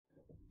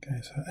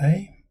Okay, so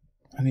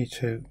I need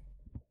to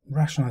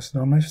rationalize the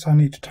denominator, so I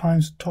need to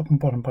times top and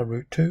bottom by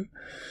root 2.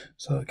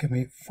 So it'll give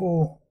me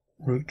 4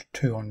 root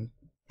 2 on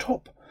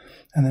top,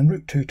 and then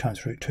root 2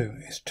 times root 2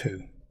 is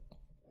 2.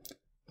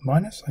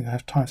 Minus, I'm going to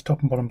have times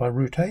top and bottom by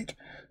root 8,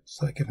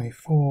 so that gives me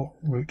 4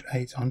 root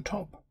 8 on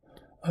top,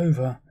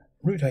 over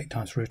root 8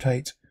 times root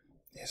 8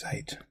 is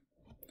 8.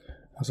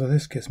 And so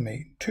this gives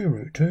me 2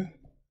 root 2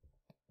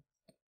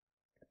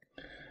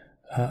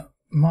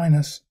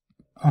 minus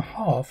a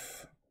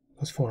half,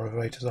 because 4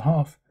 over 8 is a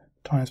half,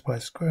 times by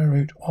square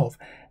root of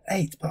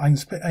 8. But I can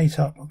split 8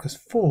 up because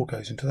 4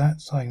 goes into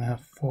that, so I can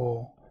have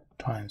 4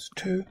 times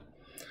 2.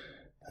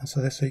 And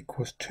so this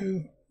equals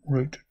 2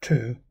 root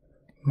 2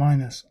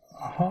 minus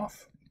a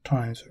half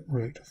times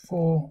root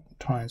 4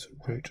 times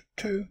root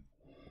 2,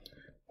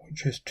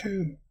 which is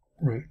 2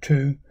 root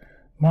 2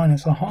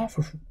 minus a half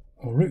of,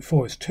 well, root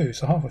 4 is 2,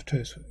 so half of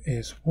 2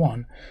 is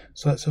 1,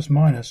 so that's just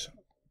minus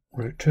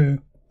root 2,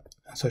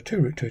 and so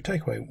 2 root 2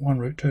 take away 1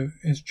 root 2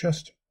 is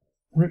just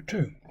root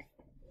 2.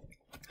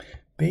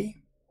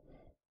 B,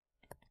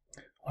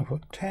 I've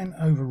got 10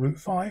 over root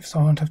 5, so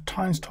I want to have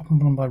times top and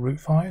bottom by root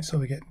 5, so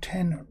we get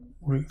 10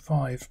 root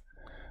 5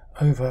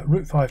 over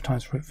root 5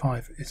 times root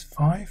 5 is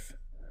 5,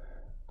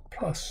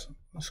 plus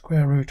the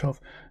square root of,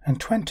 and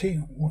 20,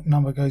 what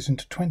number goes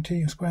into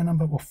 20, a square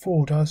number? Well,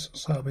 4 does,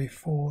 so that'll be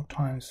 4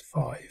 times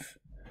 5.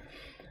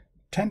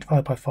 10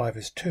 divided by 5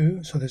 is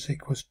 2, so this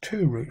equals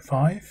 2 root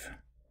 5,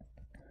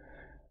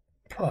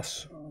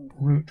 plus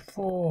root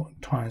 4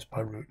 times by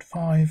root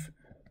 5,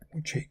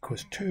 which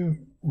equals 2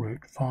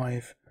 root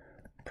 5,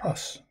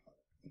 plus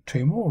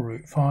 2 more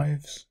root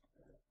 5s,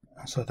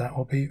 and so that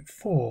will be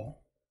 4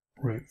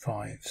 root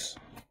 5s.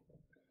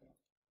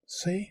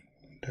 C,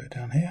 do it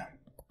down here.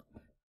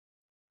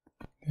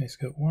 Okay,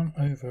 so got 1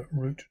 over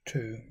root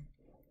 2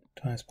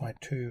 times by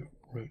 2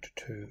 root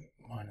 2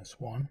 minus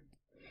 1,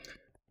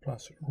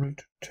 plus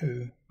root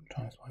 2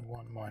 times by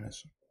 1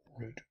 minus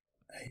root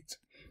 8.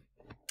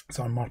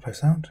 So I'll multiply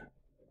this out.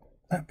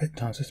 That bit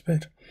times this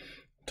bit,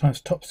 times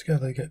tops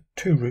together, you get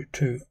 2 root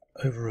 2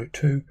 over root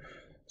 2,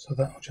 so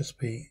that will just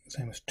be the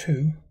same as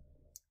 2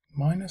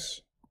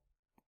 minus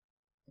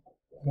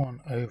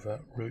 1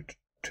 over root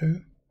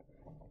 2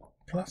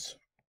 plus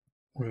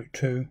root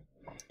 2,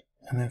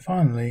 and then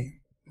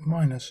finally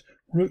minus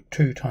root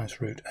 2 times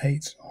root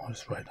 8, I'll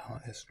just write down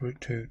like this, root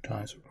 2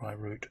 times by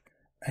root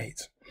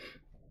 8.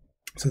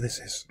 So this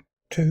is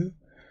 2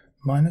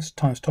 minus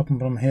times top and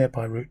bottom here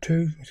by root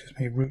 2, which gives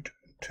me root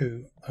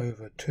 2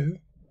 over 2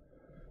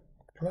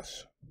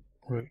 plus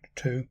root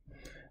 2,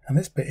 and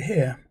this bit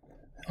here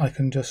I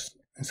can just,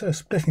 instead of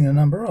splitting the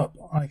number up,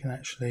 I can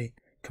actually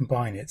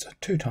combine it. So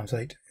 2 times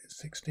 8 is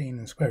 16,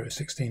 and square root of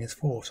 16 is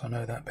 4, so I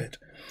know that bit.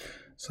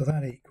 So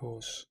that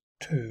equals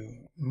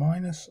 2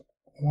 minus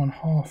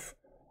 1/2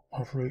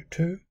 of root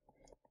 2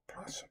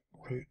 plus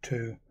root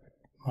 2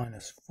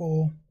 minus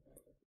 4,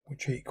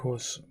 which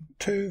equals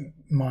 2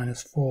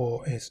 minus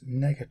 4 is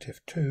negative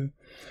 2,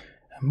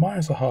 and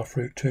minus a half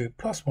root 2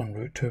 plus 1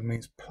 root 2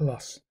 means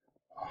plus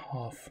a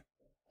half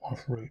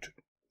of root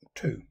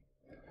 2.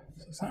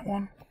 So that's that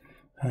one.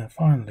 And then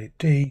finally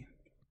D,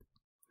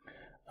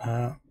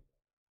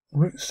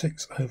 root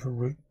 6 over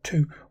root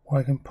 2. Well,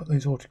 I can put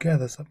these all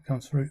together, so that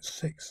becomes root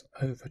 6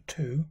 over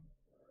 2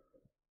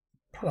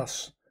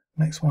 plus,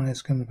 next one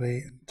is going to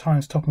be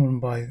times top and bottom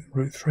by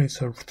root 3,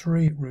 so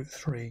 3 root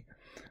 3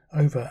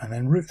 over, and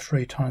then root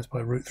 3 times by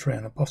root 3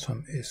 on the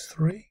bottom is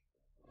 3,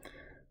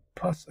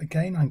 plus,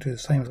 again, I can do the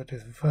same as I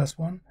did for the first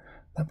one,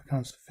 that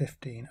becomes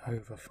 15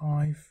 over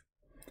 5,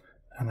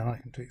 and then I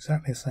can do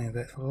exactly the same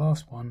bit for the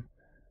last one,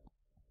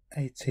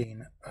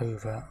 18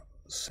 over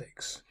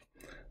 6.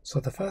 So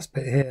the first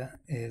bit here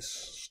is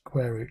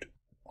square root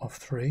of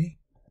 3,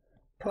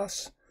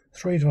 plus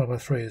 3 divided by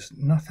 3 is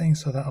nothing,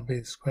 so that'll be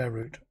the square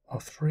root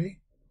of 3,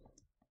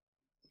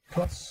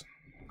 plus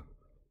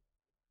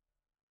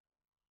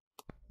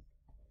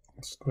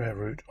square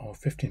root of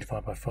 15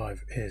 divided by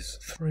 5 is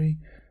 3,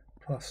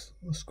 plus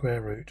the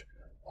square root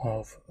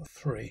of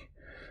 3.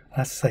 I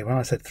have to say, when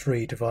I said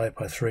 3 divided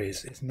by 3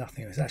 is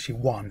nothing, it's actually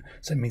 1,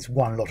 so it means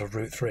 1 lot of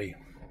root 3.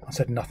 I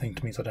said nothing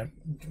to means I don't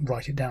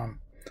write it down.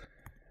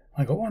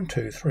 I got 1,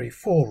 2, 3,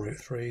 4 root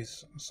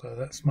 3s, so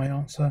that's my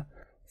answer,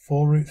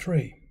 4 root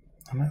 3,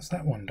 and that's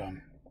that one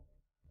done.